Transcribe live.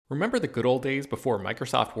Remember the good old days before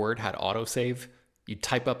Microsoft Word had autosave? You'd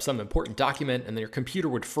type up some important document and then your computer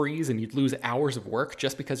would freeze and you'd lose hours of work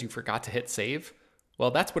just because you forgot to hit save?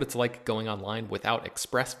 Well, that's what it's like going online without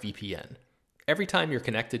ExpressVPN. Every time you're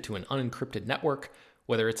connected to an unencrypted network,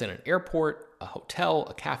 whether it's in an airport, a hotel,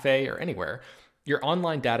 a cafe, or anywhere, your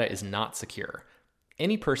online data is not secure.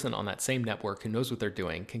 Any person on that same network who knows what they're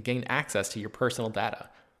doing can gain access to your personal data.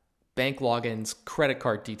 Bank logins, credit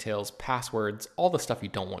card details, passwords, all the stuff you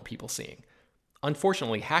don't want people seeing.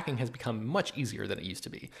 Unfortunately, hacking has become much easier than it used to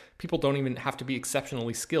be. People don't even have to be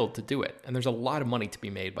exceptionally skilled to do it, and there's a lot of money to be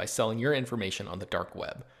made by selling your information on the dark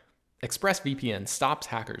web. ExpressVPN stops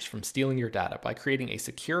hackers from stealing your data by creating a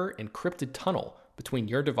secure, encrypted tunnel between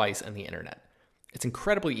your device and the internet. It's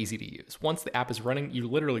incredibly easy to use. Once the app is running, you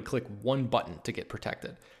literally click one button to get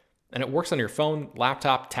protected. And it works on your phone,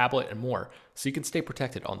 laptop, tablet, and more, so you can stay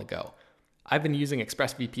protected on the go. I've been using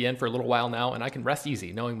ExpressVPN for a little while now, and I can rest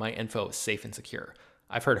easy knowing my info is safe and secure.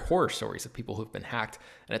 I've heard horror stories of people who've been hacked,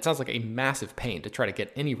 and it sounds like a massive pain to try to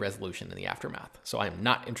get any resolution in the aftermath, so I am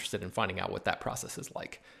not interested in finding out what that process is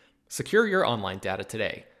like. Secure your online data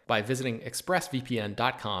today by visiting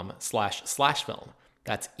expressvpn.com/film.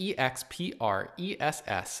 That's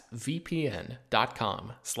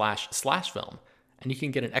expressvpn.com//film. And you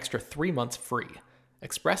can get an extra 3 months free.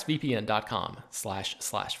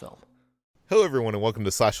 expressvpn.com//film. Hello, everyone, and welcome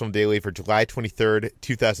to Slash Film Daily for July 23rd,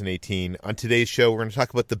 2018. On today's show, we're going to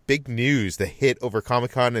talk about the big news that hit over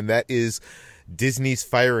Comic-Con, and that is Disney's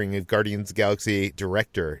firing of Guardians of the Galaxy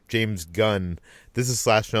director James Gunn. This is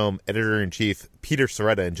Slash Film Editor-in-Chief Peter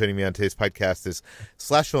Soretta, and joining me on today's podcast is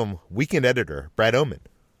Slash Film Weekend Editor Brad Oman.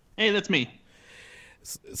 Hey, that's me.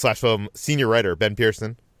 Slash Film Senior Writer Ben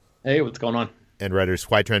Pearson. Hey, what's going on? And writers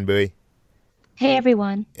Hoai Tran Bui. Hey,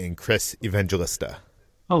 everyone. And Chris Evangelista.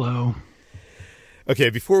 Hello. Okay,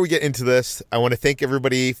 before we get into this, I want to thank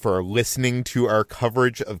everybody for listening to our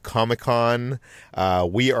coverage of Comic-Con.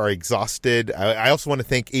 We are exhausted. I also want to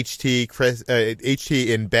thank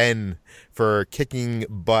HT and Ben for kicking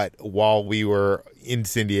butt while we were in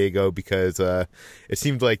San Diego, because it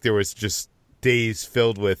seemed like there was just days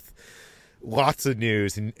filled with lots of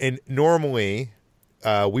news. And normally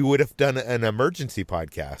we would have done an emergency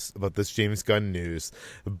podcast about this James Gunn news,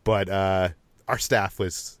 but our staff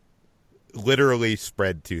was literally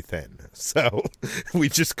spread too thin, so we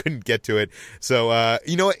just couldn't get to it. So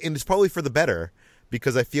you know what, and it's probably for the better,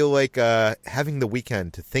 because I feel like having the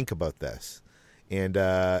weekend to think about this and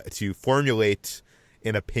to formulate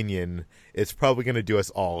an opinion is probably going to do us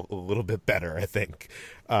all a little bit better, I think.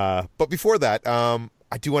 But before that, I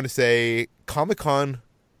do want to say Comic-Con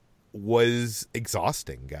was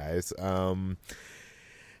exhausting, guys.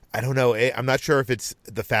 I don't know. I'm not sure if it's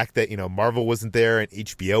the fact that, Marvel wasn't there and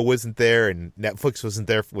HBO wasn't there and Netflix wasn't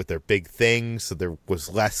there with their big things, so there was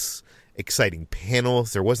less exciting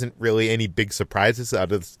panels. There wasn't really any big surprises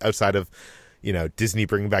outside of, Disney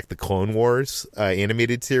bringing back the Clone Wars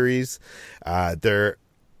animated series. There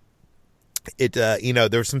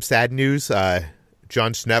was some sad news.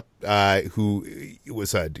 John Schnepp, who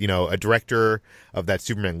was a director of that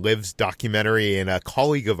Superman Lives documentary and a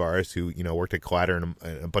colleague of ours who, worked at Collider and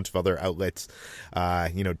a bunch of other outlets,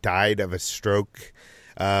 died of a stroke,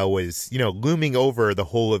 was, looming over the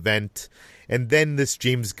whole event. And then this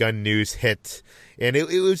James Gunn news hit, and it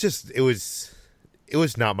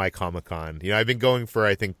was not my Comic-Con. I've been going for,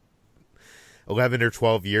 I think, 11 or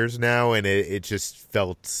 12 years now, and it just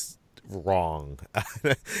felt wrong.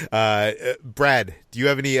 Brad, do you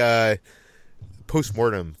have any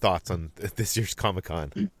post-mortem thoughts on this year's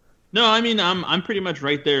Comic-Con? No, I mean, I'm pretty much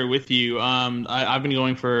right there with you. I've been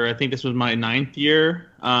going for, I think this was my 9th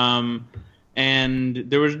year, and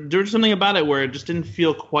there was something about it where it just didn't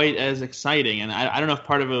feel quite as exciting, and I don't know if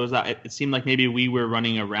part of it was that it seemed like maybe we were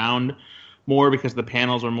running around more because the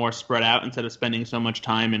panels were more spread out instead of spending so much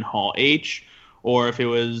time in Hall H, or if it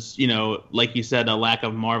was, like you said, a lack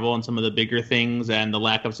of Marvel and some of the bigger things and the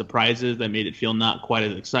lack of surprises that made it feel not quite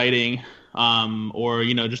as exciting, or,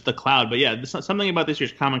 just the cloud. But yeah, something about this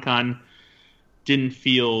year's Comic-Con didn't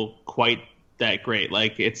feel quite that great.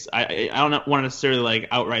 Like, I don't want to necessarily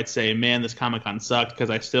outright say, man, this Comic-Con sucked, because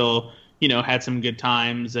I still, had some good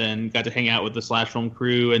times and got to hang out with the Slash Film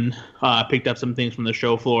crew and picked up some things from the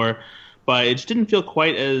show floor. But it just didn't feel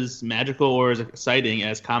quite as magical or as exciting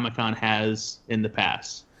as Comic-Con has in the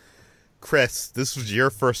past. Chris, this was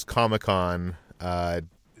your first Comic-Con.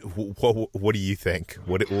 What do you think?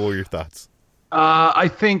 What were your thoughts? I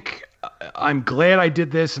think I'm glad I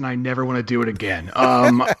did this, and I never want to do it again.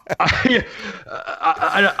 I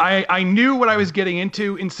knew what I was getting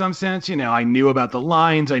into in some sense. I knew about the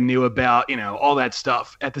lines. I knew about, all that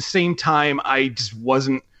stuff. At the same time, I just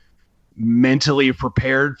wasn't mentally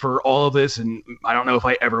prepared for all of this, and I don't know if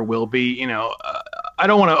I ever will be. I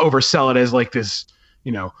don't want to oversell it as like this,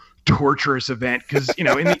 torturous event, because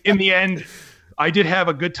in the end, I did have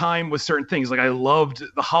a good time with certain things. Like I loved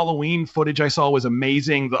the Halloween footage I saw was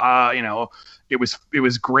amazing. It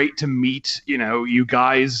was great to meet you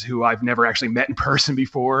guys who I've never actually met in person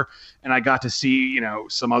before, and I got to see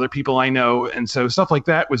some other people I know, and so stuff like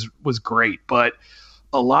that was great. But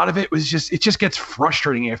a lot of it just gets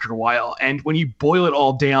frustrating after a while. And when you boil it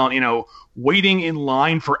all down, waiting in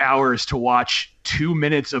line for hours to watch 2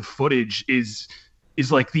 minutes of footage is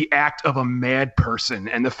like the act of a mad person.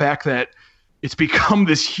 And the fact that it's become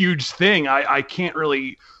this huge thing, I can't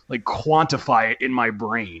really like quantify it in my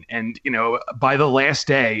brain. And, by the last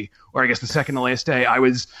day, or I guess the second to last day, I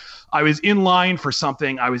was in line for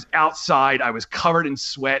something. I was outside, I was covered in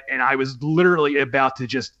sweat, and I was literally about to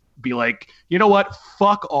just be like, you know what?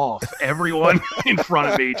 Fuck off. Everyone in front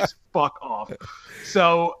of me, just fuck off.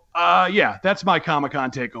 So, yeah, that's my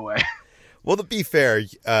Comic-Con takeaway. Well, to be fair,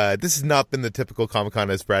 this has not been the typical Comic-Con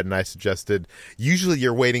as Brad and I suggested. Usually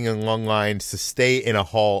you're waiting in long lines to stay in a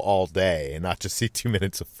hall all day and not just see 2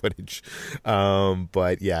 minutes of footage.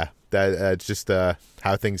 But yeah, that's just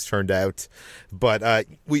how things turned out. But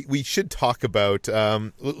we should talk about,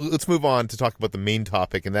 let's move on to talk about the main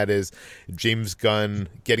topic, and that is James Gunn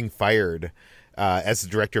getting fired as the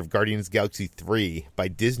director of Guardians of the Galaxy 3 by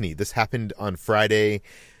Disney. This happened on Friday.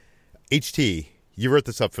 HT, you wrote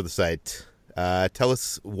this up for the site. Tell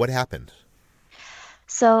us what happened.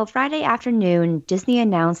 So Friday afternoon, Disney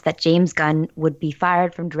announced that James Gunn would be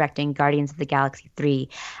fired from directing Guardians of the Galaxy 3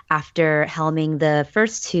 after helming the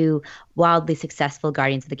first two wildly successful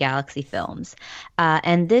Guardians of the Galaxy films.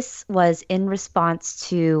 And this was in response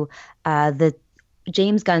to the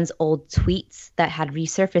James Gunn's old tweets that had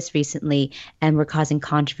resurfaced recently and were causing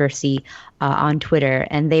controversy on Twitter.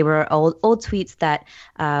 And they were old tweets that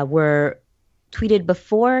were tweeted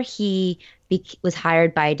before he was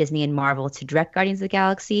hired by Disney and Marvel to direct Guardians of the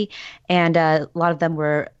Galaxy, and a lot of them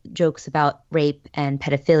were jokes about rape and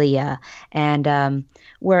pedophilia, and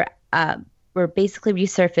were basically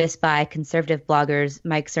resurfaced by conservative bloggers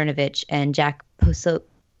Mike Cernovich and Jack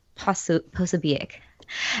Posobiec.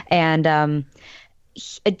 And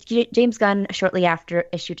James Gunn shortly after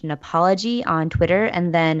issued an apology on Twitter,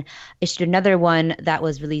 and then issued another one that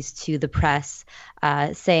was released to the press,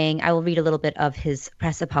 saying, I will read a little bit of his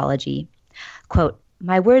press apology. Quote,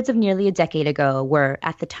 "My words of nearly a decade ago were,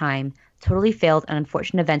 at the time, totally failed and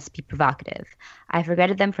unfortunate events to be provocative. I've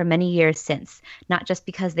regretted them for many years since, not just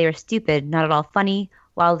because they were stupid, not at all funny,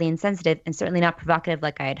 wildly insensitive, and certainly not provocative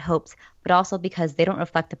like I had hoped, but also because they don't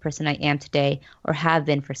reflect the person I am today or have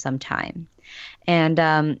been for some time."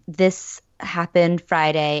 And this happened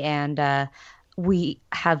Friday, and we've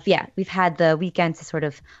had the weekend to sort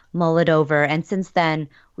of mull it over. And since then,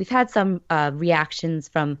 we've had some reactions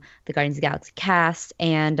from the Guardians of the Galaxy cast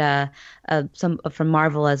and some from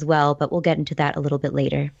Marvel as well, but we'll get into that a little bit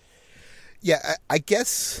later. Yeah, I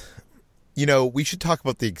guess, we should talk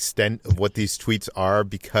about the extent of what these tweets are,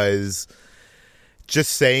 because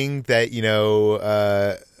just saying that,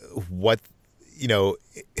 what,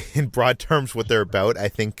 in broad terms, what they're about, I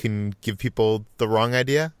think can give people the wrong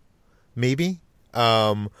idea, maybe.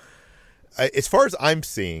 As far as I'm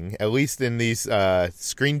seeing, at least in these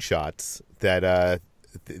screenshots that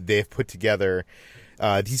they've put together,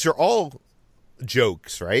 these are all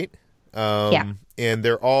jokes, right? Yeah. And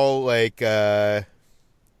they're all like, I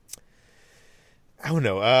don't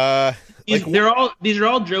know. These are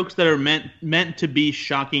all jokes that are meant to be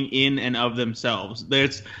shocking in and of themselves.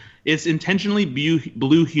 It's intentionally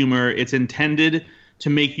blue humor. It's intended to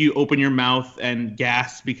make you open your mouth and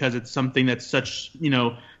gasp because it's something that's such,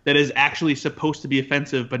 that is actually supposed to be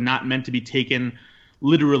offensive, but not meant to be taken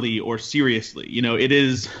literally or seriously. It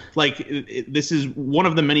is like, this is one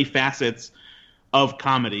of the many facets of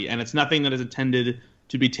comedy, and it's nothing that is intended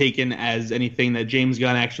to be taken as anything that James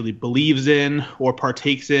Gunn actually believes in or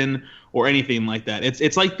partakes in or anything like that.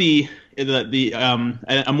 It's like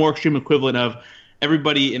a more extreme equivalent of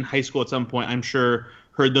everybody in high school at some point, I'm sure,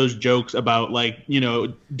 heard those jokes about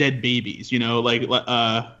dead babies, they do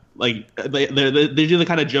the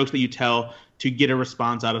kind of jokes that you tell to get a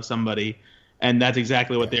response out of somebody, and that's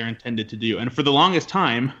exactly what they're intended to do. And for the longest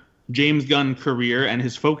time, James Gunn's career and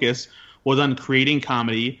his focus was on creating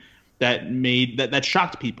comedy that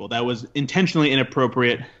shocked people, that was intentionally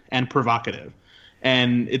inappropriate and provocative.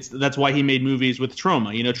 And that's why he made movies with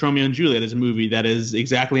Troma. Tromeo and Juliet is a movie that is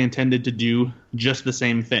exactly intended to do just the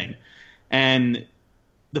same thing. And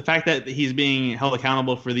the fact that he's being held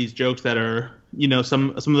accountable for these jokes that are,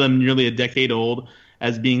 some of them nearly a decade old,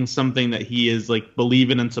 as being something that he is like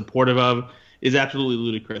believing and supportive of is absolutely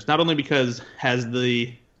ludicrous. Not only because has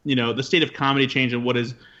the the state of comedy changed and what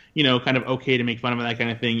is kind of okay to make fun of and that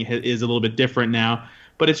kind of thing is a little bit different now,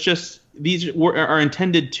 but it's just these are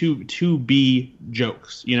intended to be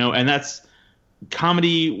jokes, and that's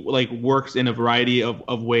comedy like works in a variety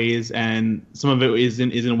of ways, and some of it is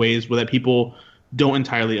in ways where that people don't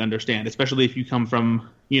entirely understand, especially if you come from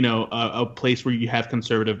a place where you have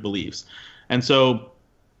conservative beliefs. And so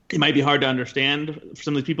it might be hard to understand for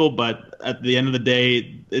some of these people, but at the end of the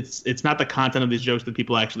day, it's not the content of these jokes that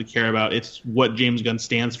people actually care about. It's what James Gunn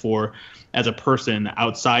stands for as a person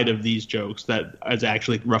outside of these jokes that has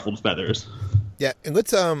actually ruffled feathers. Yeah, and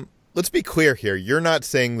let's be clear here. You're not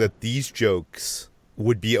saying that these jokes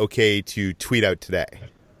would be okay to tweet out today.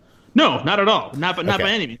 No, not at all. Not by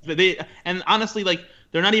any means. But and honestly, like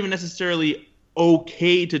they're not even necessarily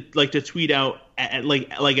okay to tweet out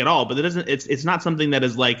at all. But it's not something that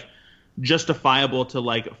is like justifiable to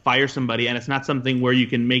like fire somebody, and it's not something where you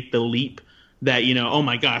can make the leap that oh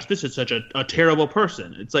my gosh, this is such a terrible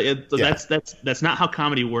person. It's like that's not how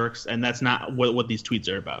comedy works, and that's not what these tweets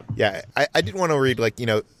are about. Yeah, I did want to read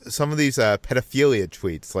some of these pedophilia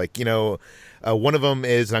tweets. One of them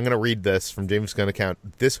is, I'm going to read this from James Gunn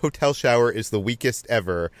account. "This hotel shower is the weakest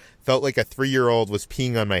ever. Felt like a 3-year-old was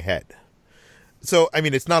peeing on my head." So, I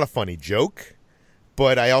mean, it's not a funny joke,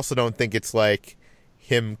 but I also don't think it's like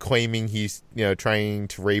him claiming he's, trying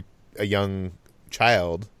to rape a young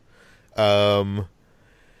child. He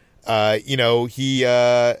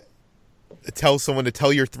tells someone to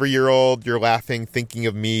tell your 3-year-old you're laughing thinking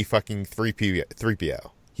of me fucking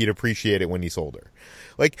 3PO. He'd appreciate it when he's older.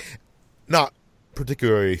 Not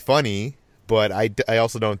particularly funny, but I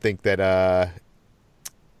also don't think that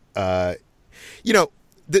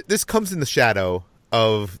this comes in the shadow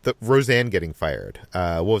of the Roseanne getting fired.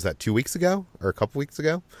 What was that, 2 weeks ago or a couple weeks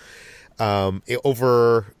ago?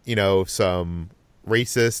 Over some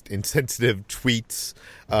racist, insensitive tweets.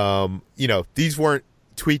 These weren't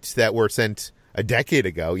tweets that were sent a decade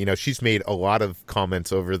ago. She's made a lot of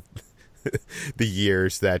comments over the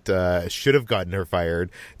years that should have gotten her fired.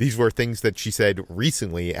 These were things that she said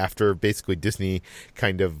recently after basically Disney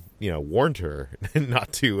kind of warned her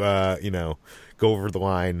not to go over the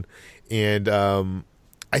line. And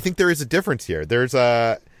I think there is a difference here. There's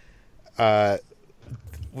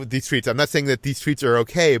with these tweets, I'm not saying that these tweets are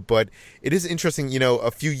okay, but it is interesting.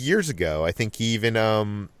 A few years ago, I think he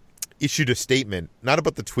even issued a statement, not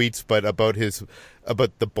about the tweets, but about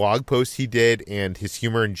the blog post he did and his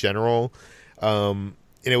humor in general. And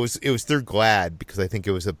it was through GLAAD, because I think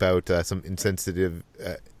it was about some insensitive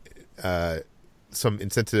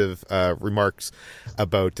remarks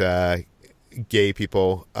about gay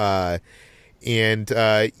people. And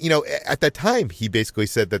at that time, he basically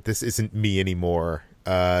said that this isn't me anymore.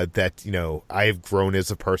 That I've grown as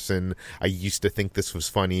a person. I used to think this was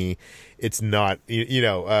funny. It's not,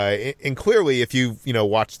 and clearly, if you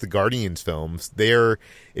watch the Guardians films, they're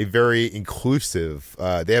a very inclusive.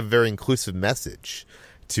 They have a very inclusive message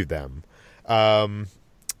to them.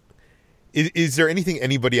 Is there anything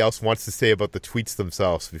anybody else wants to say about the tweets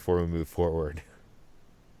themselves before we move forward?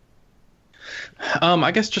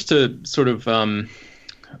 I guess just to sort of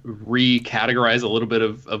recategorize a little bit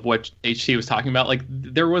of what HT was talking about.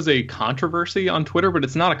 There was a controversy on Twitter, but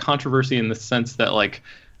it's not a controversy in the sense that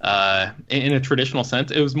in a traditional sense.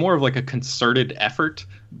 It was more of a concerted effort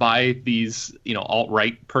by these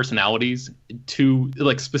alt-right personalities to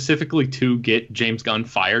specifically to get James Gunn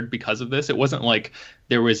fired because of this. It wasn't like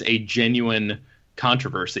there was a genuine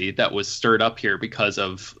controversy that was stirred up here because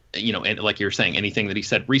of and like you're saying, anything that he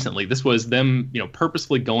said recently. This was them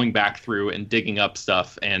purposefully going back through and digging up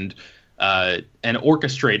stuff and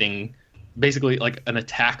orchestrating basically an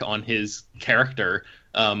attack on his character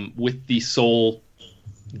with the sole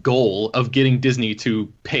goal of getting Disney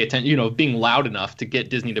to pay attention, being loud enough to get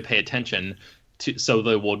Disney to pay attention so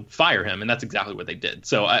they would fire him. And that's exactly what they did.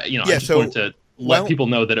 So I just wanted to let people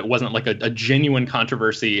know that it wasn't a genuine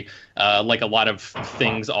controversy like a lot of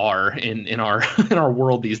things are in our in our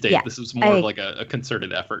world these days. Yeah, this was more of a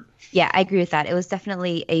concerted effort. Yeah, I agree with that. It was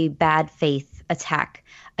definitely a bad faith attack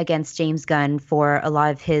against James Gunn for a lot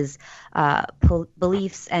of his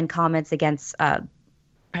beliefs and comments against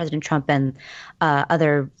President Trump and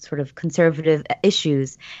other sort of conservative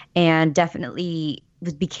issues, and definitely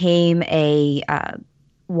became a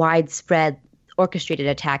widespread orchestrated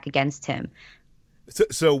attack against him.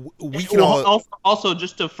 So we can also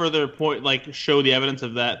just to further point, show the evidence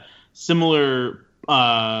of that, similar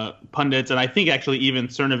pundits, and I think actually even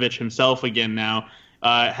Cernovich himself again now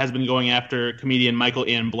has been going after comedian Michael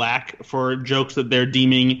Ian Black for jokes that they're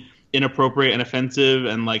deeming inappropriate and offensive,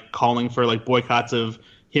 and like calling for like boycotts of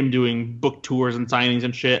him doing book tours and signings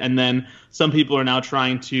and shit. And then some people are now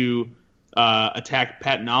trying to attack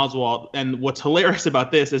Patton Oswalt. And what's hilarious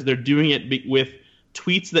about this is they're doing it with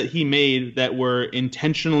tweets that he made that were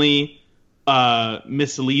intentionally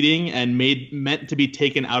misleading and meant to be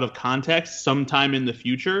taken out of context sometime in the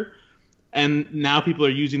future. And now people are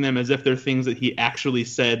using them as if they're things that he actually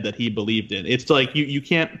said that he believed in. It's like you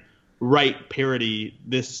can't write parody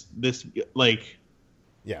this like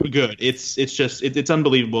good. It's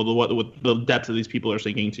unbelievable what the depth of these people are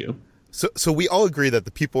sinking to. So we all agree that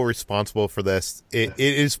the people responsible for this, it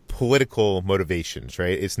is political motivations,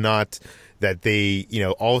 right? It's not that they,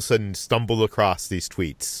 all of a sudden stumbled across these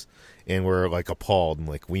tweets and were like appalled and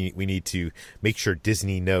like, we need to make sure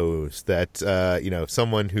Disney knows that,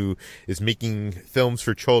 someone who is making films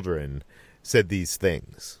for children said these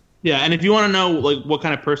things. Yeah. And if you want to know like what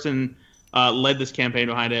kind of person led this campaign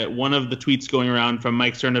behind it, one of the tweets going around from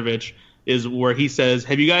Mike Cernovich is where he says,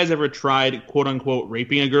 have you guys ever tried, quote unquote,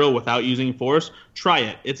 raping a girl without using force? Try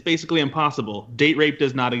it. It's basically impossible. Date rape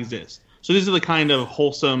does not exist. So these are the kind of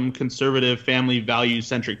wholesome, conservative, family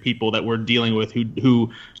value-centric people that we're dealing with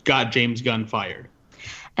who got James Gunn fired.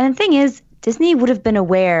 And the thing is, Disney would have been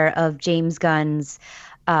aware of James Gunn's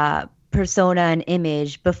persona and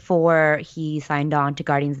image before he signed on to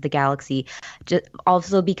Guardians of the Galaxy.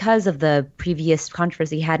 Also because of the previous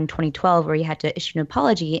controversy he had in 2012 where he had to issue an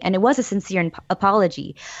apology, and it was a sincere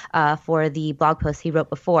apology for the blog post he wrote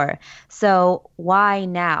before. So why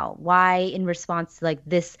now? Why in response to like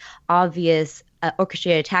this obvious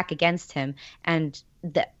orchestrated attack against him? And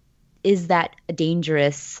is that a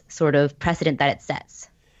dangerous sort of precedent that it sets?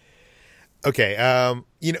 Okay,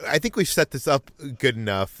 I think we've set this up good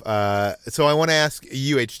enough. So I want to ask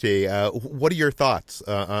you, HT, what are your thoughts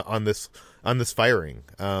on this firing?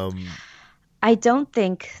 I don't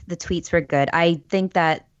think the tweets were good. I think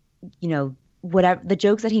that whatever the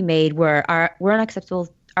jokes that he made were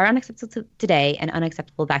unacceptable. Are unacceptable today and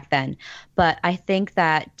unacceptable back then. But I think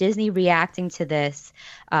that Disney reacting to this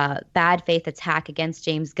bad faith attack against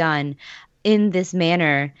James Gunn in this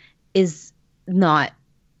manner is not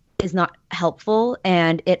helpful,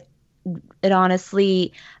 and it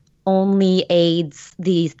honestly only aids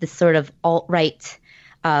this sort of alt-right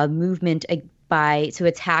movement to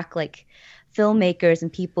attack like filmmakers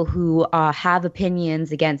and people who have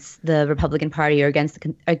opinions against the Republican Party or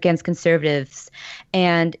against conservatives.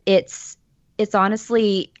 And it's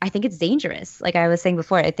honestly, I think it's dangerous. Like I was saying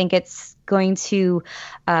before, I think it's going to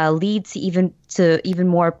lead to even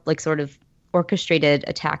more like sort of orchestrated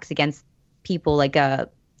attacks against people like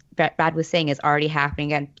Brad was saying is already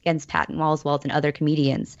happening against Patton Oswalt and other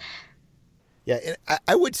comedians. Yeah, and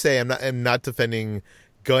I would say I'm not defending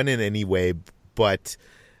Gunn in any way, but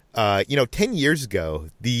 10 years ago,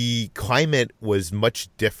 the climate was much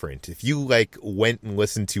different. If you went and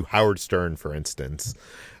listened to Howard Stern, for instance,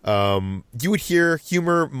 you would hear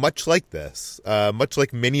humor much like this, much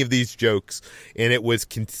like many of these jokes, and it was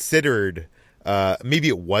considered. Maybe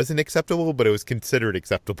it wasn't acceptable, but it was considered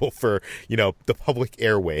acceptable for, the public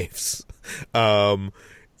airwaves.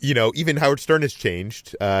 Even Howard Stern has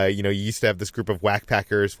changed. You used to have this group of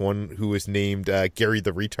whackpackers, one who was named Gary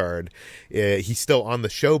the Retard. He's still on the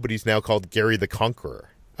show, but he's now called Gary the Conqueror.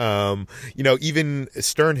 Even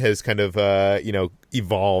Stern has kind of,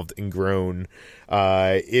 evolved and grown.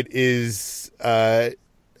 It is, I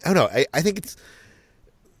don't know. I think it's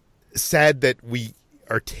sad that we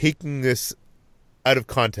are taking this out of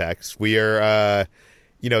context. We are,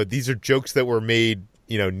 these are jokes that were made,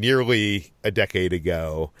 nearly a decade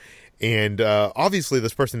ago. And obviously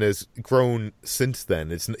this person has grown since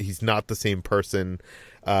then. He's not the same person.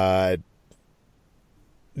 Does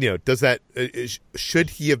that,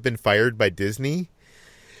 should he have been fired by Disney?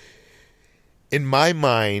 In my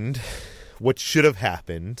mind, what should have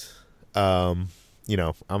happened, I'm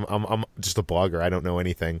just a blogger. I don't know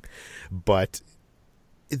anything, but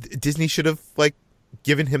Disney should have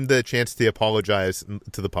given him the chance to apologize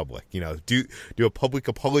to the public. Do a public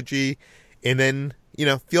apology, and then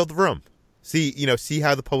feel the room. See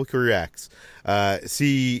how the public reacts.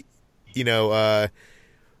 See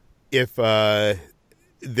if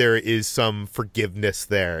there is some forgiveness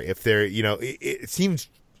there. If there, it seems.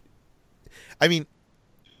 I mean,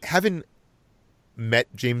 having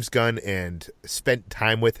met James Gunn and spent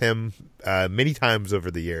time with him many times over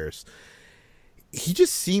the years, he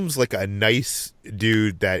just seems like a nice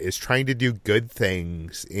dude that is trying to do good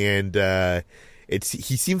things. And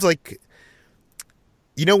he seems like,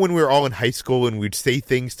 when we were all in high school and we'd say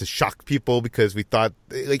things to shock people because we thought,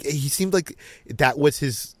 he seemed like that was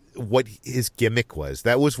his what his gimmick was.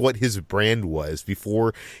 That was what his brand was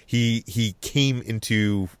before he came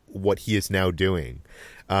into what he is now doing.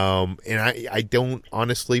 And I don't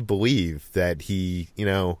honestly believe that he,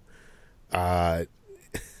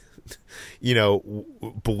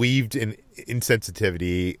 believed in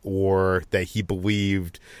insensitivity, or that he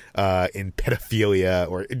believed in pedophilia,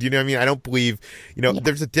 or, do you know what I mean? I don't believe,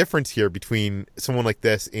 there's a difference here between someone like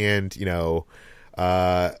this and,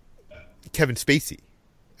 Kevin Spacey,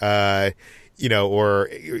 or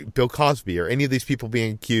Bill Cosby, or any of these people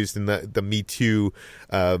being accused in the Me Too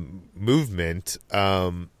movement.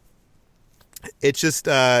 It's just,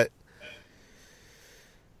 I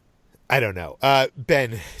don't know.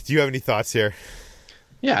 Ben, do you have any thoughts here?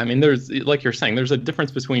 Yeah, I mean, there's, like you're saying, there's a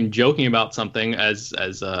difference between joking about something as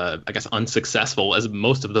I guess, unsuccessful as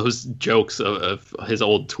most of those jokes of his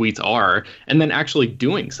old tweets are, and then actually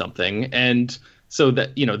doing something. And so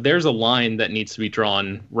that, there's a line that needs to be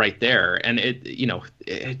drawn right there. And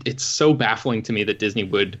it's so baffling to me that Disney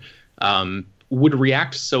would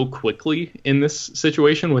react so quickly in this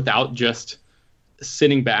situation without just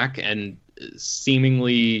sitting back and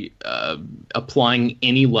seemingly applying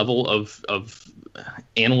any level of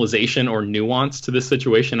analyzation or nuance to this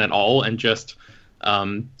situation at all, and just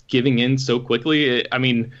giving in so quickly. I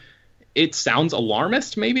mean, it sounds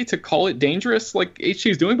alarmist maybe to call it dangerous like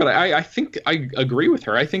HT is doing, but I think I agree with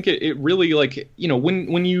her. I think it really,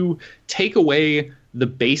 when you take away the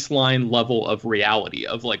baseline level of reality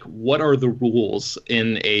of what are the rules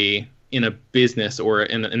in a business, or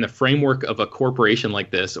in the framework of a corporation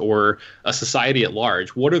like this, or a society at large,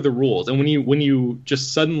 what are the rules? And when you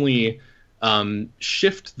just suddenly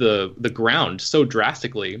shift the ground so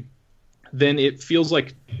drastically, then it feels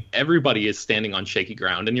like everybody is standing on shaky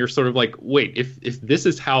ground, and you're sort of like, wait, if this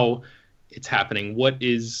is how it's happening, what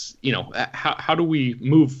is, how do we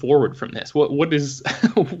move forward from this? What is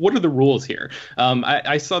what are the rules here?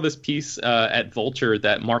 I saw this piece at Vulture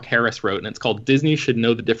that Mark Harris wrote, and it's called "Disney Should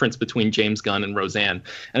Know the Difference Between James Gunn and Roseanne,"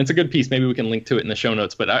 and it's a good piece. Maybe we can link to it in the show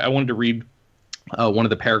notes, but I wanted to read one of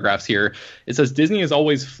the paragraphs here. It says, Disney has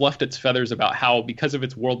always fluffed its feathers about how, because of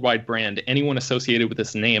its worldwide brand, anyone associated with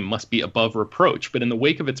its name must be above reproach. But in the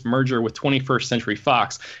wake of its merger with 21st Century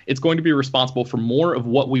Fox, it's going to be responsible for more of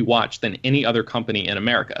what we watch than any other company in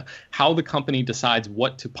America. How the company decides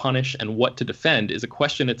what to punish and what to defend is a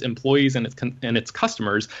question its employees and its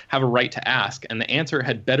customers have a right to ask. And the answer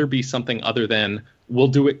had better be something other than, we'll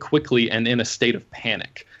do it quickly and in a state of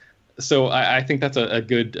panic. So I think that's a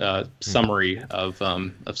good summary of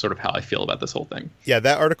sort of how I feel about this whole thing. Yeah,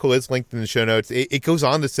 that article is linked in the show notes. It goes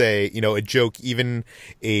on to say, a joke, even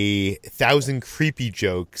 1,000 creepy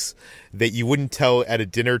jokes that you wouldn't tell at a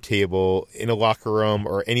dinner table, in a locker room,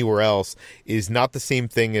 or anywhere else, is not the same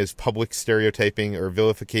thing as public stereotyping or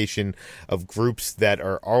vilification of groups that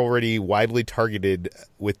are already widely targeted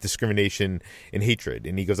with discrimination and hatred.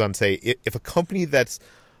 And he goes on to say, if a company that's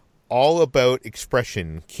all about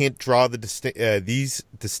expression can't draw these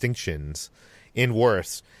distinctions, and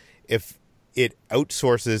worse, if it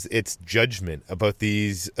outsources its judgment about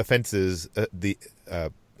these offenses,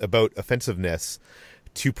 about offensiveness,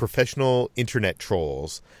 to professional internet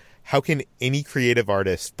trolls, how can any creative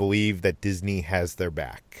artist believe that Disney has their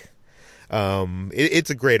back? It's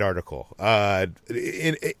a great article. And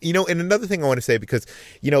another thing I want to say, because,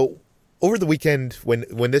 over the weekend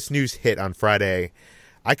when this news hit on Friday,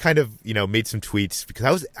 I kind of, made some tweets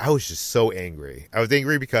because I was just so angry. I was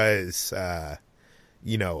angry because, I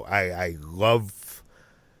love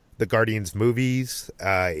the Guardians movies.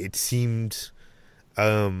 It seemed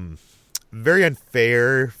very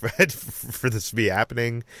unfair for this to be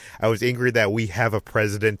happening. I was angry that we have a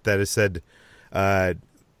president that has said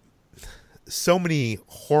so many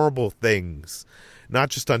horrible things, not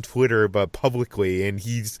just on Twitter, but publicly, and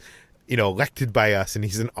he's elected by us, and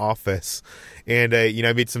he's in office. And, I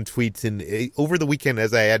made some tweets, and over the weekend,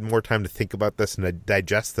 as I had more time to think about this and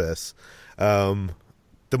digest this,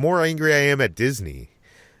 the more angry I am at Disney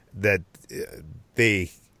that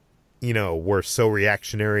they, were so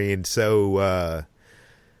reactionary and so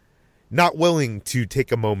not willing to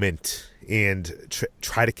take a moment and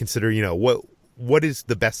try to consider, what is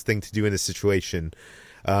the best thing to do in this situation.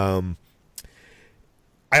 I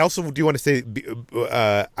also do want to say,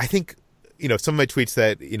 I think, some of my tweets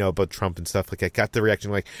that, about Trump and stuff, I got the reaction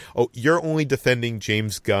like, oh, you're only defending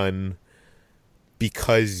James Gunn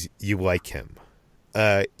because you like him.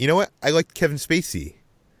 You know what? I liked Kevin Spacey.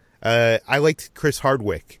 I liked Chris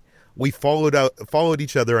Hardwick. We followed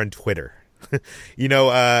each other on Twitter.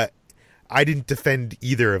 I didn't defend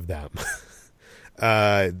either of them.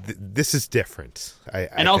 This is different.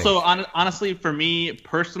 Also, honestly, for me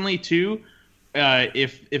personally too,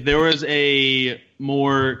 if there was a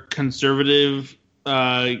more conservative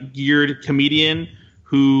geared comedian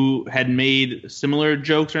who had made similar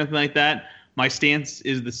jokes or anything like that, my stance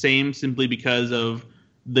is the same, simply because of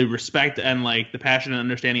the respect and like the passion and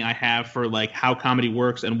understanding I have for like how comedy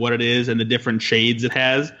works and what it is and the different shades it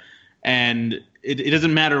has. And it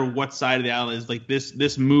doesn't matter what side of the aisle is. Like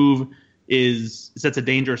this move sets a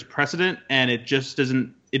dangerous precedent, and it just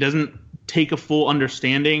doesn't take a full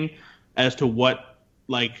understanding as to what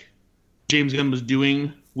like James Gunn was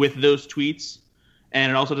doing with those tweets.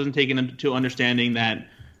 And it also doesn't take into understanding that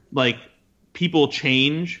like people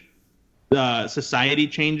change, society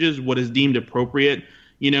changes, what is deemed appropriate,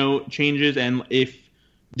 changes. And if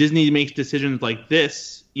Disney makes decisions like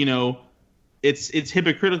this, it's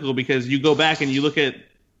hypocritical, because you go back and you look at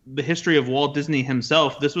the history of Walt Disney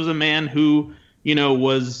himself. This was a man who,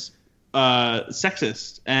 was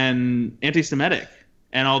sexist and anti-Semitic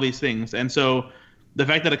and all these things. And so the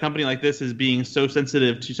fact that a company like this is being so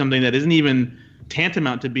sensitive to something that isn't even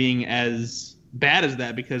tantamount to being as bad as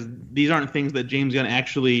that, because these aren't things that James Gunn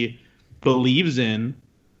actually believes in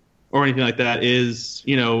or anything like that, is,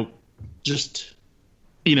 just,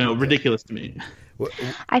 ridiculous to me.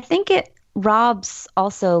 I think it robs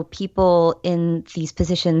also people in these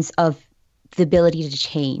positions of the ability to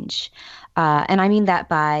change. And I mean that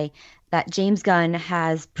by that James Gunn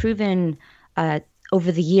has proven over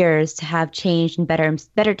the years to have changed and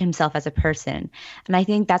bettered himself as a person. And I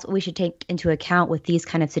think that's what we should take into account with these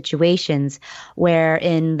kind of situations,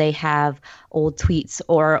 wherein they have old tweets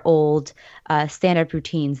or old stand-up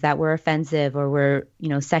routines that were offensive or were,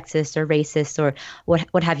 sexist or racist or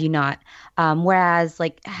what have you not. Whereas,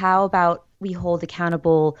 like, how about we hold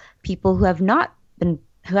accountable people who have not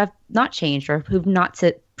changed, or proven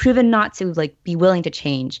not to like be willing to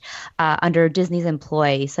change under Disney's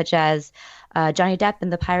employ, such as Johnny Depp in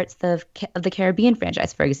the Pirates of the Caribbean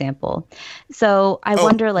franchise, for example. So I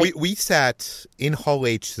wonder, like, we sat in Hall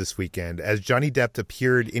H this weekend as Johnny Depp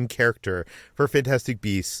appeared in character for Fantastic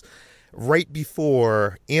Beasts right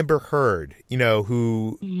before Amber Heard,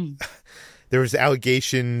 who there was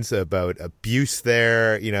allegations about abuse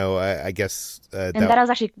there, I guess. And that was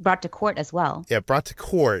actually brought to court as well. Yeah, brought to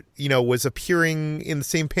court, was appearing in the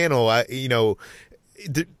same panel,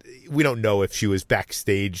 we don't know if she was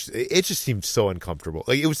backstage. It just seemed so uncomfortable.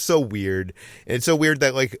 Like, it was so weird. And it's so weird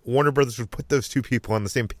that like Warner Brothers would put those two people on the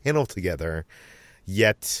same panel together,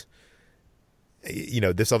 yet,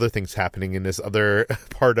 this other thing's happening in this other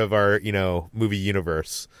part of our, movie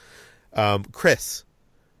universe. Chris,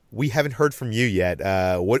 we haven't heard from you yet.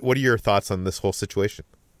 What are your thoughts on this whole situation?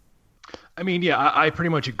 I mean, yeah, I pretty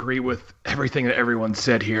much agree with everything that everyone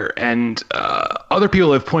said here. And other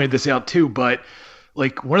people have pointed this out too, but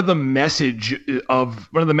like one of the messages of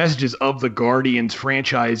the Guardians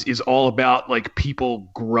franchise is all about like people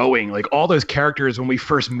growing. Like all those characters, when we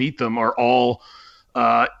first meet them, are all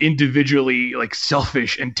individually like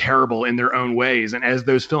selfish and terrible in their own ways. And as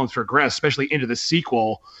those films progress, especially into the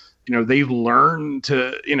sequel, they learn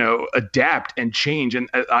to, adapt and change. And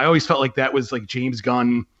I always felt like that was like James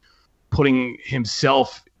Gunn putting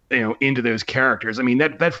himself, into those characters. I mean,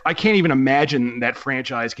 that I can't even imagine that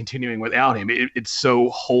franchise continuing without him. It so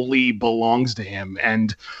wholly belongs to him.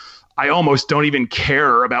 And I almost don't even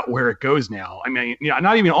care about where it goes now. I mean,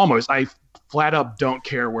 not even almost. I flat up don't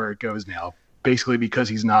care where it goes now, basically because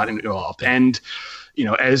he's not involved. And,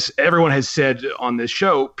 as everyone has said on this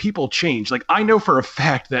show, people change. Like, I know for a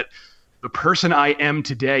fact that the person I am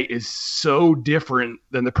today is so different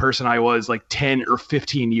than the person I was like 10 or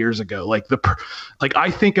 15 years ago. Like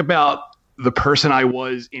I think about the person I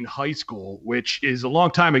was in high school, which is a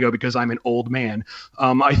long time ago because I'm an old man.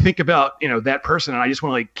 I think about, that person, and I just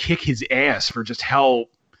want to like kick his ass for just how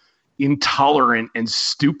intolerant and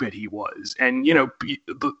stupid he was. And,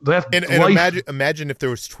 imagine if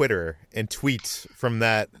there was Twitter and tweets from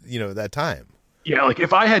that, that time. Yeah, like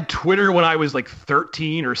if I had Twitter when I was like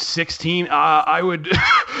 13 or 16, I would,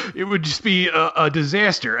 it would just be a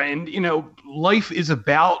disaster. And, life is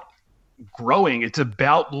about growing. It's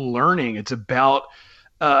about learning. It's about,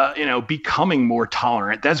 becoming more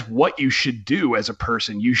tolerant. That's what you should do as a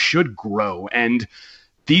person. You should grow. And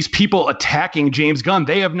these people attacking James Gunn,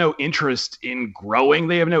 they have no interest in growing.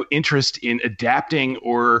 They have no interest in adapting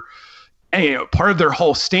or... And, part of their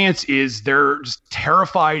whole stance is they're just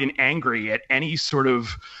terrified and angry at any sort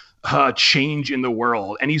of change in the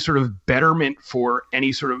world. Any sort of betterment for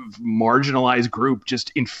any sort of marginalized group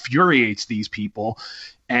just infuriates these people.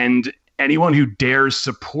 And anyone who dares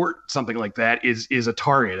support something like that is a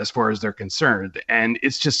target as far as they're concerned. And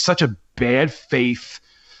it's just such a bad faith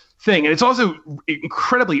thing. And it's also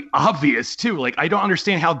incredibly obvious too. Like, I don't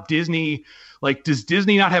understand how Disney, like, does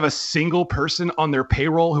Disney not have a single person on their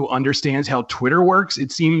payroll who understands how Twitter works?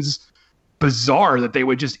 It seems bizarre that they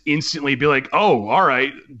would just instantly be like, oh, all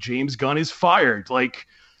right, James Gunn is fired. Like,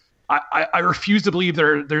 I refuse to believe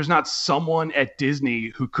there's not someone at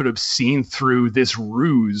Disney who could have seen through this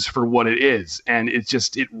ruse for what it is. And it's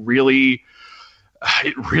just, it really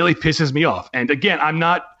pisses me off. And again, I'm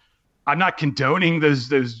not condoning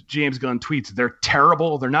those James Gunn tweets. They're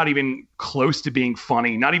terrible. They're not even close to being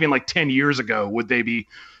funny. Not even like 10 years ago would they be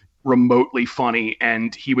remotely funny.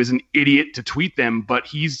 And he was an idiot to tweet them, but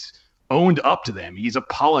he's owned up to them. He's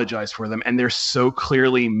apologized for them. And they're so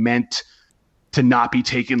clearly meant to not be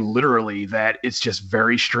taken literally that it's just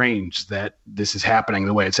very strange that this is happening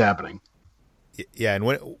the way it's happening. Yeah, and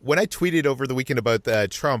when I tweeted over the weekend about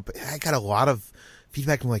Trump, I got a lot of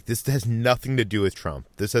feedback. I'm like, this has nothing to do with Trump.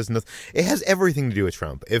 This has nothing. It has everything to do with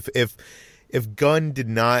Trump. If Gunn did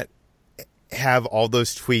not have all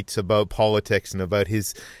those tweets about politics and about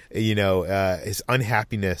his, his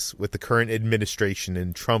unhappiness with the current administration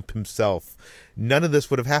and Trump himself, none of this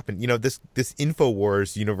would have happened. This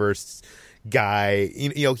InfoWars universe guy,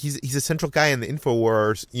 he's a central guy in the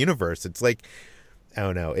InfoWars universe. It's like, I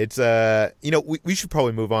don't know. It's we should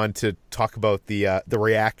probably move on to talk about the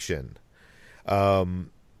reaction. A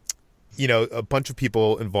bunch of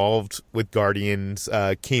people involved with Guardians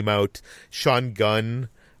came out. Sean Gunn,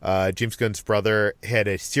 James Gunn's brother, had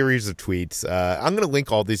a series of tweets. I'm going to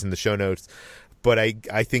link all these in the show notes, but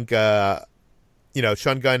I think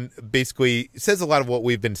Sean Gunn basically says a lot of what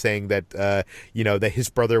we've been saying, that that his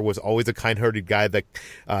brother was always a kind-hearted guy that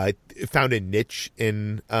found a niche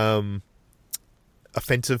in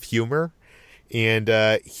offensive humor, and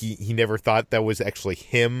he never thought that was actually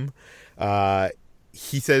him.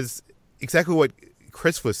 He says exactly what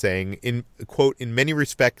Chris was saying, in quote, "In many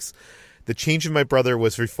respects, the change in my brother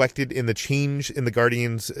was reflected in the change in the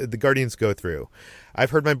Guardians go through.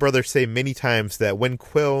 I've heard my brother say many times that when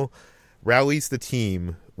Quill rallies the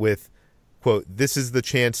team with, quote, 'This is the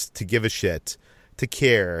chance to give a shit, to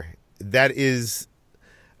care,' that it's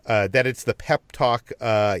the pep talk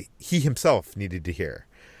he himself needed to hear.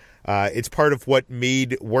 It's part of what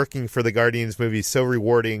made working for the Guardians movie so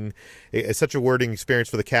rewarding. It's such a rewarding experience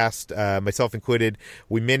for the cast, myself included.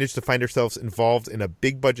 We managed to find ourselves involved in a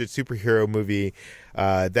big budget superhero movie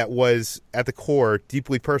that was, at the core,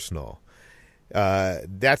 deeply personal.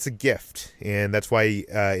 That's a gift, and that's why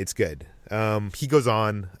it's good." He goes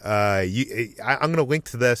on. I'm going to link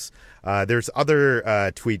to this. There's other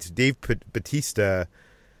tweets. Dave Bautista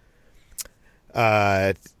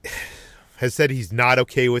has said he's not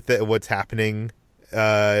okay with what's happening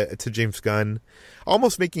to James Gunn,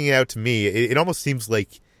 almost making it out to me. It almost seems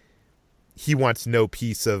like he wants no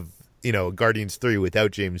piece of Guardians 3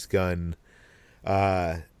 without James Gunn.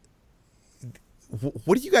 What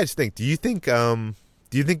do you guys think? Do you think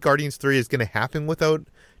Guardians 3 is going to happen without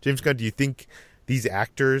James Gunn? Do you think these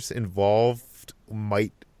actors involved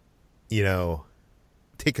might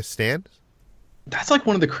take a stand? That's like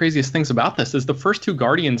one of the craziest things about this is the first two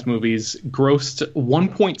Guardians movies grossed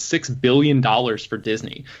 $1.6 billion for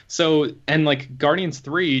Disney. So, and like Guardians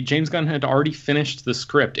 3, James Gunn had already finished the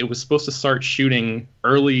script. It was supposed to start shooting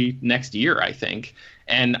early next year, I think.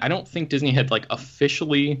 And I don't think Disney had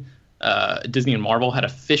officially, Disney and Marvel had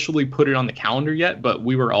officially put it on the calendar yet, but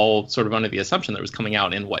we were all sort of under the assumption that it was coming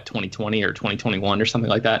out in 2020 or 2021 or something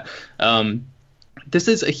like that. This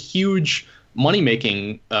is a huge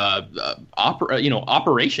money-making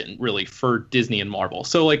operation really for Disney and Marvel.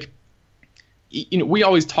 So we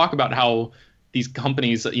always talk about how these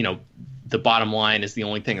companies, the bottom line is the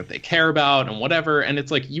only thing that they care about and whatever. And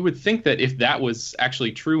it's like, you would think that if that was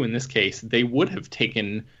actually true in this case, they would have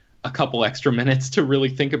taken a couple extra minutes to really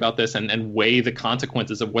think about this and weigh the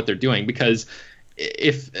consequences of what they're doing. Because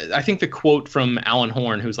I think the quote from Alan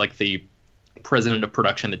Horn, who's like the president of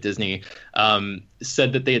production at Disney,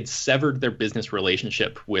 said that they had severed their business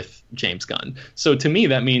relationship with James Gunn. So to me,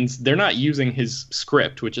 that means they're not using his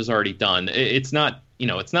script, which is already done. It's not,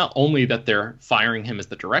 it's not only that they're firing him as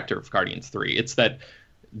the director of Guardians 3, it's that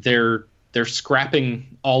they're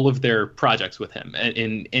scrapping all of their projects with him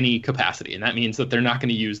in any capacity. And that means that they're not going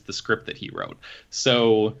to use the script that he wrote.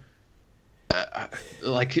 So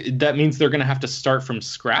that means they're going to have to start from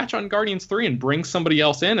scratch on Guardians 3 and bring somebody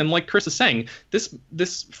else in. And like Chris is saying,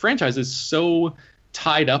 this franchise is so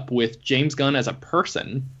tied up with James Gunn as a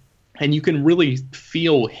person, and you can really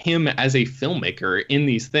feel him as a filmmaker in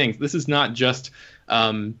these things. This is not just,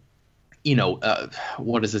 what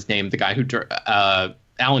is his name? The guy who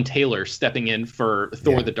Alan Taylor stepping in for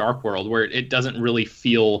Thor: The Dark World, where it doesn't really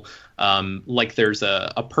feel like there's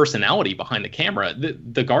a personality behind the camera.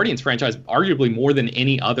 The Guardians franchise, arguably more than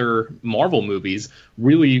any other Marvel movies,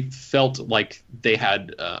 really felt like they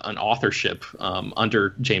had an authorship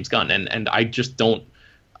under James Gunn, and I just don't.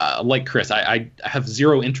 Like Chris, I have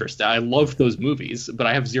zero interest. I loved those movies, but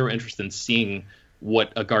I have zero interest in seeing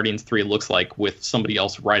what a Guardians 3 looks like with somebody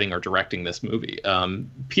else writing or directing this movie.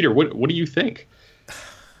 Peter, what do you think?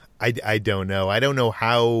 I don't know. I don't know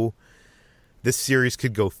how this series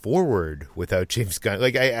could go forward without James Gunn.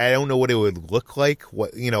 Like, I don't know what it would look like.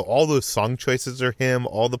 What, all those song choices are him.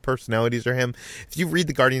 All the personalities are him. If you read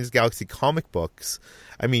the Guardians of the Galaxy comic books,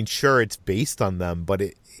 I mean, sure, it's based on them, but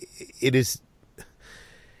it is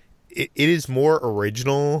more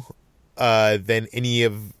original than any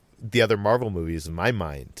of the other Marvel movies in my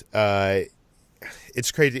mind.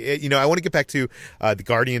 It's crazy. I want to get back to the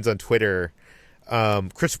Guardians on Twitter.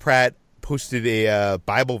 Chris Pratt posted a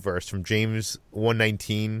Bible verse from James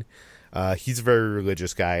 1:19. He's a very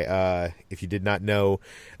religious guy, if you did not know.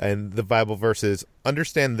 And the Bible verse is,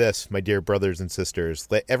 "Understand this, my dear brothers and sisters.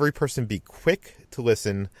 Let every person be quick to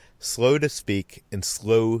listen, slow to speak, and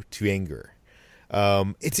slow to anger."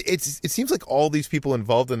 It seems like all these people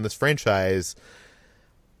involved in this franchise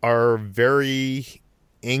are very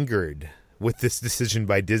angered with this decision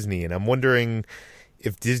by Disney, and I'm wondering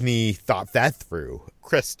if Disney thought that through.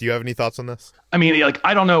 Chris, do you have any thoughts on this? I mean,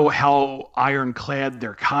 I don't know how ironclad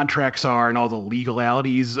their contracts are and all the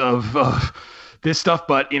legalities of this stuff,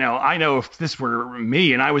 but I know if this were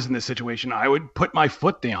me and I was in this situation, I would put my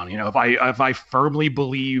foot down. If I firmly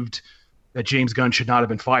believed that James Gunn should not have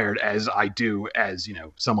been fired, as I do as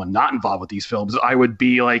someone not involved with these films, I would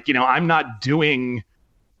be like, I'm not doing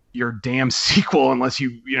your damn sequel unless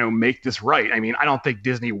you make this right. I mean, I don't think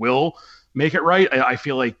Disney will make it right. I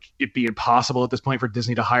feel like it'd be impossible at this point for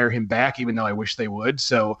Disney to hire him back, even though I wish they would.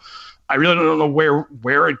 So I really don't know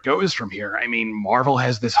where it goes from here. I mean, Marvel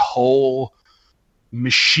has this whole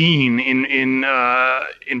machine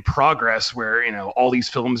in progress where all these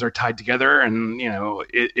films are tied together, and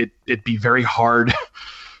it'd be very hard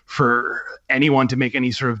for anyone to make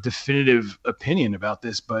any sort of definitive opinion about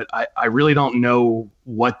this. But I really don't know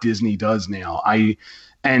what Disney does now. I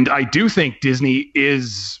do think Disney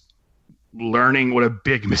is learning what a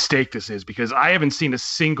big mistake this is, because I haven't seen a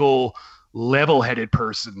single level-headed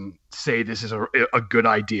person say this is a good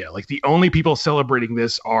idea. Like, the only people celebrating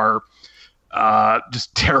this are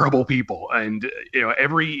just terrible people, and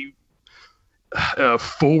every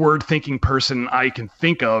forward-thinking person I can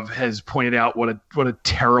think of has pointed out what a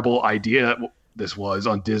terrible idea this was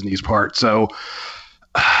on Disney's part. So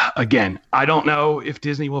again, I don't know if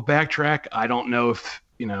Disney will backtrack. I don't know if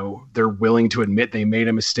they're willing to admit they made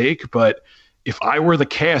a mistake, but if I were the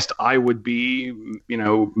cast, I would be,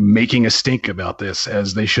 making a stink about this,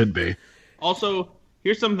 as they should be. Also,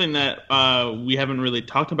 here's something that we haven't really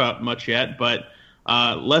talked about much yet, but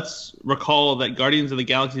let's recall that Guardians of the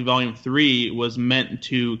Galaxy Volume 3 was meant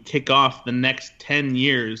to kick off the next 10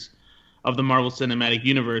 years of the Marvel Cinematic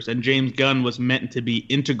Universe, and James Gunn was meant to be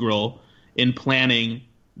integral in planning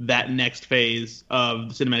that next phase of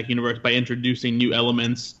the cinematic universe by introducing new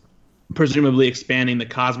elements, presumably expanding the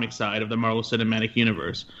cosmic side of the Marvel Cinematic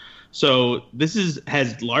Universe. So this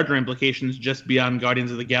has larger implications just beyond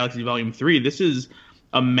Guardians of the Galaxy Volume 3. This is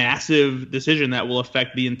a massive decision that will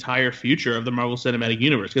affect the entire future of the Marvel Cinematic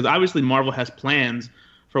Universe, because obviously Marvel has plans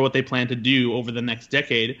for what they plan to do over the next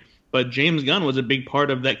decade, but James Gunn was a big part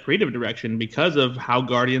of that creative direction because of how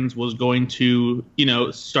Guardians was going to,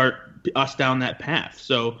 start us down that path.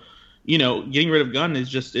 So, getting rid of Gunn is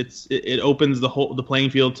just it opens the playing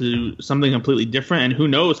field to something completely different, and who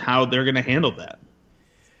knows how they're going to handle that.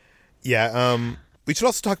 Yeah, we should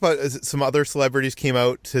also talk about some other celebrities came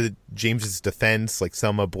out to James's defense, like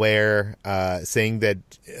Selma Blair, saying that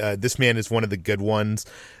this man is one of the good ones.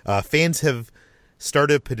 Fans have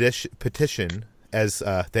started a petition, as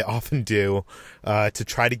they often do, to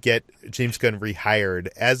try to get James Gunn rehired.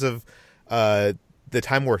 As of the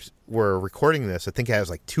time we're recording this, I think it has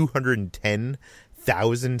like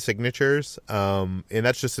 210,000 signatures, and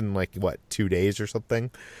that's just in 2 days or something.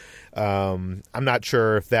 I'm not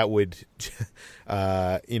sure if that would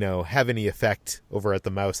have any effect over at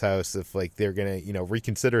the Mouse House, if they're gonna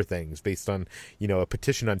reconsider things based on a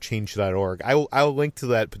petition on change.org. I'll link to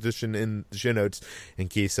that petition in the show notes in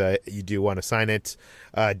case you do want to sign it.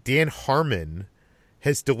 Dan Harmon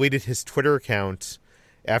has deleted his Twitter account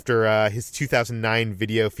after his 2009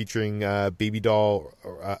 video featuring a baby doll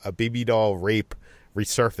rape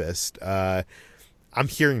resurfaced. I'm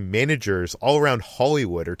hearing managers all around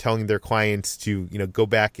Hollywood are telling their clients to, go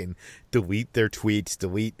back and delete their tweets,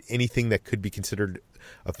 delete anything that could be considered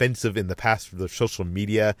offensive in the past for their social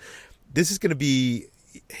media. This is going to be,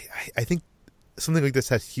 I think something like this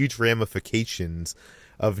has huge ramifications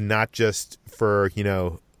of not just for,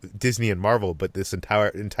 Disney and Marvel, but this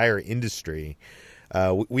entire industry.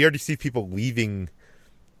 We already see people leaving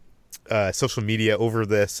social media over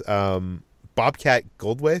this. Bobcat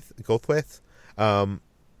Goldthwait,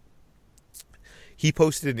 he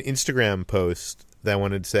posted an Instagram post that I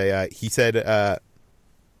wanted to say. He said,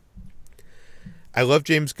 I love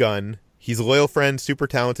James Gunn. He's a loyal friend, super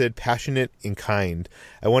talented, passionate, and kind.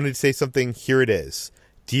 I wanted to say something. Here it is.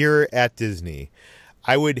 Dear at Disney,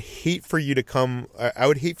 I would hate for you to come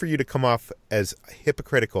off as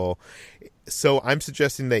hypocritical. So I'm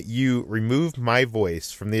suggesting that you remove my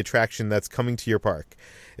voice from the attraction that's coming to your park.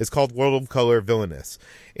 It's called World of Color Villainous.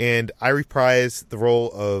 And I reprise the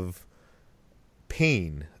role of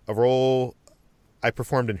Pain, a role I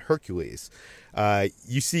performed in Hercules.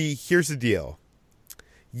 You see, here's the deal.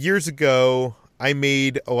 Years ago, I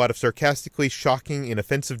made a lot of sarcastically shocking and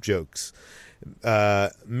offensive jokes.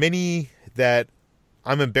 Many that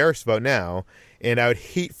I'm embarrassed about now, and I would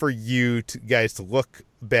hate for you guys to look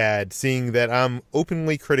bad seeing that I'm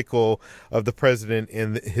openly critical of the president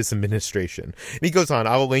and his administration. And he goes on,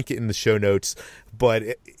 I'll link it in the show notes, but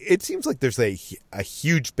it seems like there's a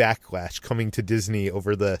huge backlash coming to Disney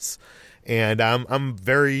over this, and I'm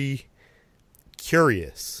very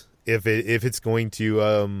curious if it's going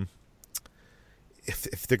to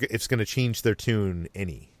if it's going to change their tune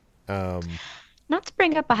any. Not to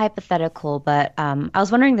bring up a hypothetical, but I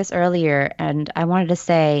was wondering this earlier, and I wanted to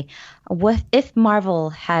say, what if Marvel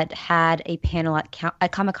had a panel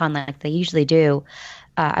at Comic-Con like they usually do?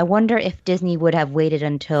 I wonder if Disney would have waited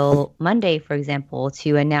until Monday, for example,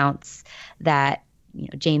 to announce that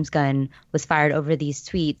James Gunn was fired over these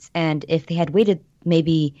tweets, and if they had waited,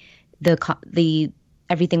 maybe the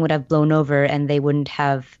everything would have blown over and they wouldn't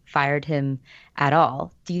have fired him at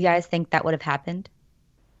all. Do you guys think that would have happened?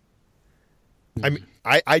 I mean,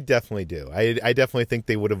 I definitely do. I definitely think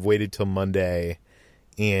they would have waited till Monday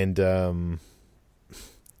and,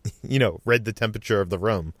 read the temperature of the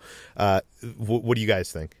room. What do you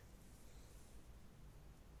guys think?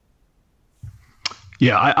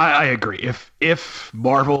 Yeah, I agree. If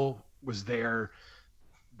Marvel was there,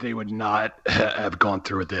 they would not have gone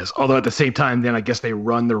through with this. Although at the same time, then I guess they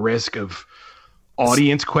run the risk of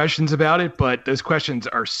audience questions about it. But those questions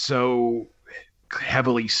are so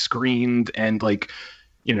heavily screened, and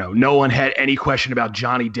no one had any question about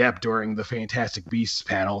Johnny Depp during the Fantastic Beasts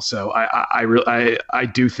panel. So I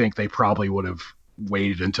do think they probably would have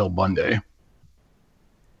waited until Monday.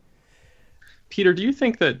 Peter, do you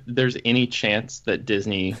think that there's any chance that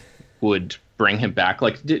Disney would bring him back?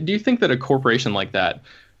 Like, do you think that a corporation like that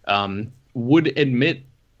would admit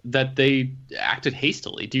that they acted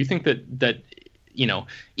hastily? Do you think that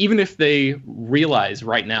even if they realize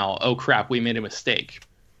right now, oh crap, we made a mistake,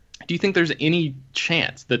 do you think there's any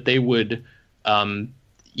chance that they would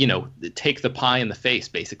take the pie in the face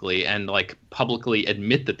basically and publicly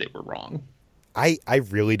admit that they were wrong? I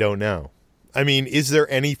really don't know. I mean, is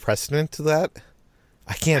there any precedent to that?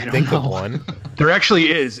 I can't think of one. There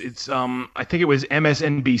actually is. It's I think it was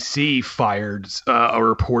MSNBC fired a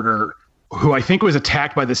reporter who I think was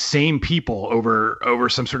attacked by the same people over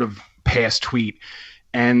some sort of past tweet.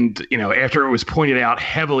 And, after it was pointed out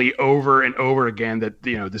heavily over and over again that,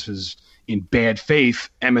 this was in bad faith,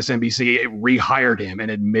 MSNBC rehired him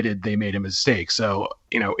and admitted they made a mistake. So,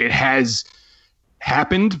 it has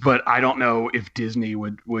happened, but I don't know if Disney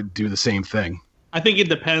would do the same thing. I think it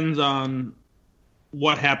depends on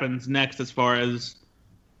what happens next as far as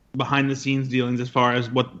behind the scenes dealings, as far as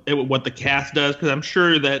what the cast does, because I'm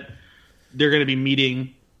sure that they're going to be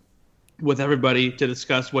meeting with everybody to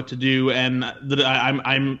discuss what to do, and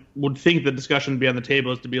I would think the discussion would be on the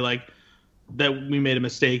table is to be like that we made a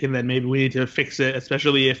mistake and then maybe we need to fix it,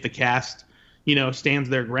 especially if the cast stands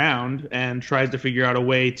their ground and tries to figure out a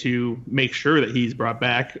way to make sure that he's brought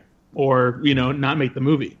back or not make the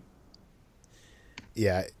movie.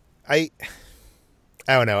 Yeah, I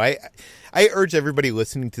don't know. I urge everybody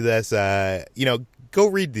listening to this, go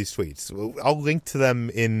read these tweets. I'll link to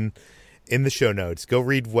them in the show notes. Go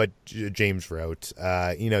read what James wrote.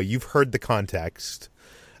 You've heard the context.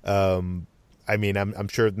 I mean, I'm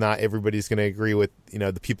sure not everybody's going to agree with,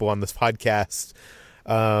 the people on this podcast.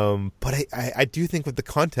 But I do think with the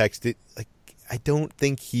context, I don't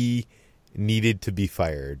think he needed to be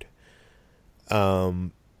fired.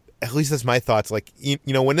 at least that's my thoughts. Like, you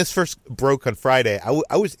know, when this first broke on Friday,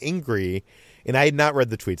 I was angry, and I had not read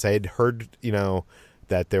the tweets. I had heard, you know,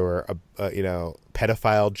 that there were, you know,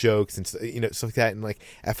 pedophile jokes and, you know, stuff like that. And, like,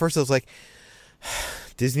 at first I was like,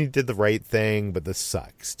 Disney did the right thing, but this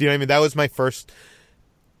sucks. Do you know what I mean? That was my first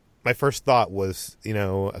thought was, you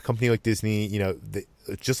know, a company like Disney, you know,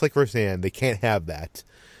 just like Roseanne, they can't have that.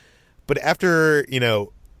 But after, you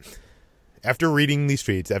know, after reading these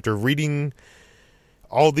tweets, after reading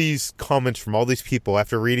all these comments from all these people,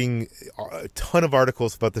 after reading a ton of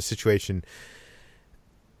articles about the situation,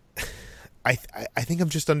 I think I'm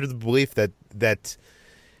just under the belief that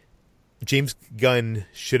James Gunn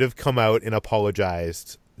should have come out and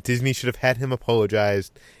apologized. Disney should have had him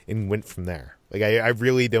apologized and went from there. Like, I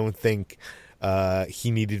really don't think he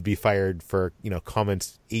needed to be fired for, you know,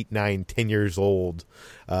 comments 8, 9, 10 years old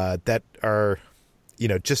that are, you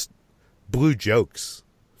know, just blue jokes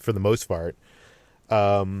for the most part.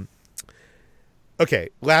 Okay,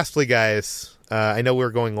 lastly, guys, I know we're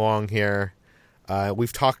going long here.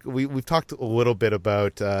 We've talked a little bit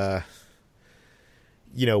about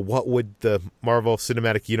you know, what would the Marvel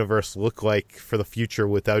Cinematic Universe look like for the future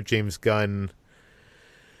without James Gunn.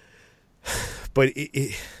 But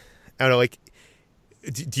I don't know, like,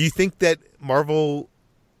 do you think that Marvel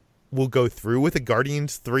will go through with a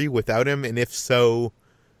Guardians 3 without him? And if so,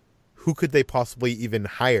 who could they possibly even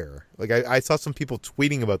hire? Like, I saw some people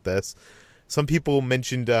tweeting about this. Some people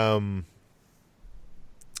mentioned,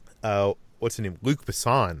 what's his name? Luc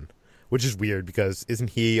Besson, which is weird because isn't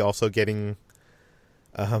he also getting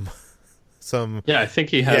some... Yeah, I think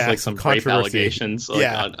he has like some rape controversy. allegations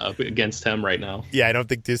up against him right now. Yeah, I don't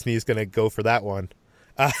think Disney is going to go for that one.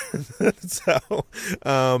 So,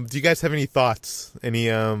 do you guys have any thoughts?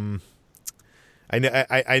 Any, I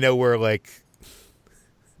know we're like,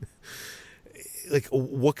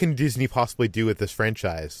 what can Disney possibly do with this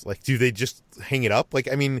franchise? Like, do they just hang it up?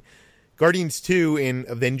 Like, I mean, Guardians 2 and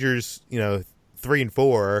Avengers, you know, 3 and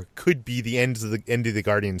 4 could be the end of the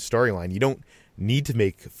Guardians storyline. You don't need to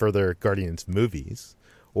make further Guardians movies.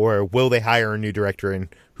 Or will they hire a new director, and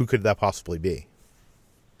who could that possibly be?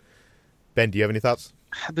 Ben, do you have any thoughts?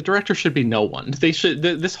 The director should be no one. They should.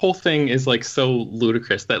 This whole thing is like so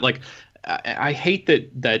ludicrous that, like, I hate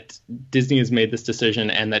that Disney has made this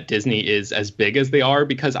decision and that Disney is as big as they are,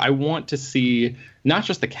 because I want to see not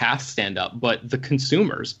just the cast stand up, but the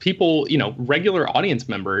consumers, people, you know, regular audience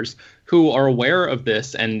members who are aware of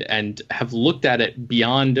this and have looked at it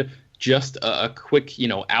beyond just a quick, you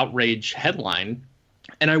know, outrage headline.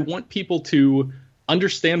 And I want people to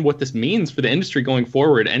understand what this means for the industry going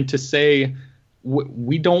forward, and to say,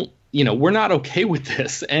 we don't, you know, we're not okay with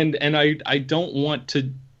this. And I don't want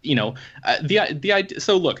to, you know, the idea.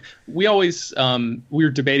 So look, we always, we were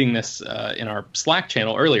debating this in our Slack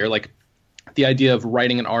channel earlier, like the idea of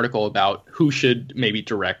writing an article about who should maybe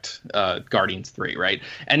direct Guardians 3, right?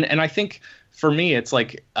 And I think for me, it's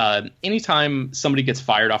like anytime somebody gets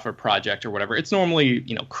fired off a project or whatever, it's normally,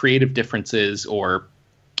 you know, creative differences or,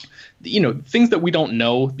 you know, things that we don't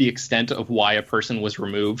know the extent of why a person was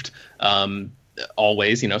removed.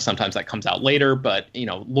 Always, you know, sometimes that comes out later, but, you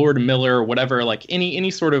know, Lord Miller or whatever, like any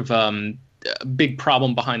sort of big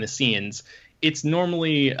problem behind the scenes, it's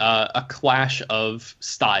normally a clash of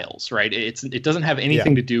styles, right? It doesn't have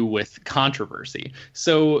anything to do with controversy.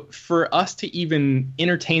 So for us to even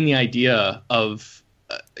entertain the idea of,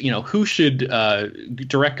 you know, who should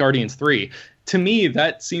direct Guardians 3, to me,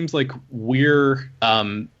 that seems like we're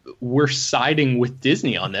siding with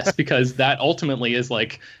Disney on this, because that ultimately is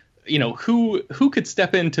like, you know, who could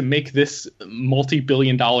step in to make this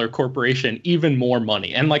multi-billion-dollar corporation even more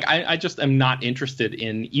money? And like, I just am not interested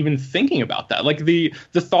in even thinking about that. Like the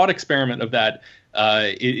thought experiment of that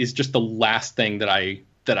is just the last thing that I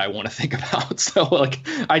want to think about. So like,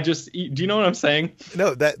 do you know what I'm saying?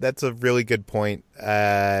 No, that's a really good point.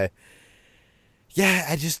 Yeah,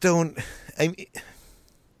 I just don't.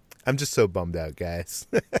 I'm just so bummed out, guys.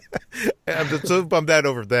 I'm just so bummed out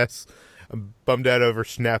over this. I'm bummed out over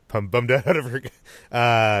Snap. I'm bummed out over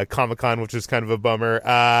Comic-Con, which is kind of a bummer.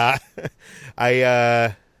 I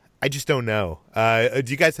just don't know. Do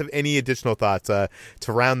you guys have any additional thoughts to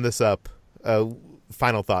round this up?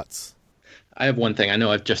 Final thoughts. I have one thing. I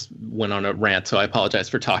know I've just went on a rant, so I apologize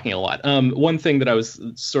for talking a lot. One thing that I was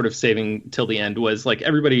sort of saving till the end was, like,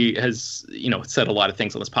 everybody has, you know, said a lot of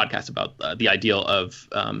things on this podcast about the ideal of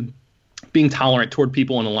being tolerant toward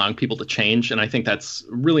people and allowing people to change. And I think that's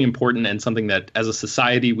really important, and something that as a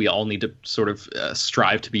society we all need to sort of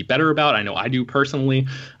strive to be better about. I know I do personally.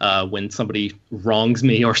 When somebody wrongs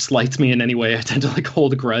me or slights me in any way, I tend to like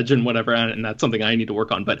hold a grudge and whatever, and that's something I need to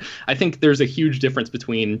work on. But I think there's a huge difference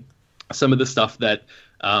between some of the stuff that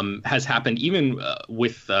has happened, even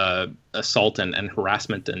with assault and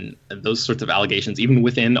harassment and those sorts of allegations, even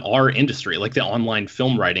within our industry, like the online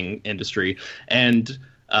film writing industry, and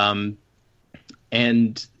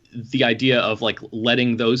the idea of like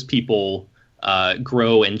letting those people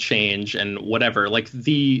grow and change and whatever. Like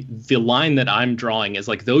the line that I'm drawing is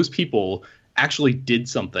like those people actually did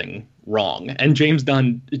something wrong, and James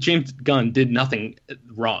Gunn did nothing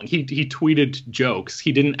wrong. He tweeted jokes.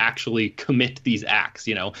 He didn't actually commit these acts,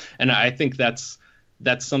 you know. And I think that's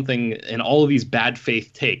something in all of these bad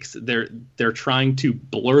faith takes. They're trying to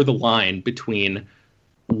blur the line between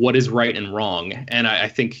what is right and wrong, and I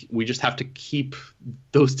think we just have to keep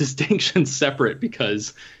those distinctions separate,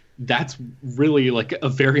 because that's really like a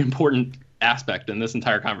very important aspect in this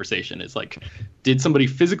entire conversation. Is like, did somebody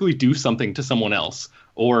physically do something to someone else,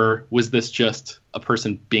 or was this just a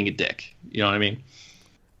person being a dick? You know what I mean?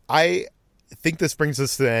 I think this brings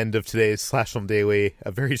us to the end of today's Slash Film Daily,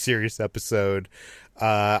 a very serious episode.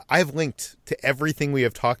 I've linked to everything we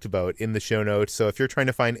have talked about in the show notes, so if you're trying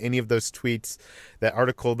to find any of those tweets, that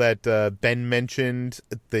article that Ben mentioned,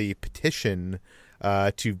 the petition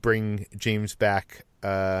to bring James back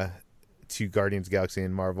to Guardians of the Galaxy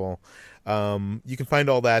and Marvel, you can find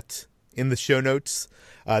all that in the show notes.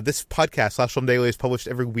 This podcast, Slash Film Daily, is published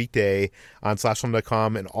every weekday on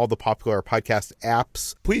slashfilm.com and all the popular podcast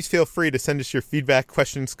apps. Please feel free to send us your feedback,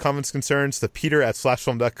 questions, comments, concerns to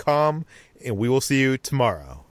peter@slashfilm.com, and we will see you tomorrow.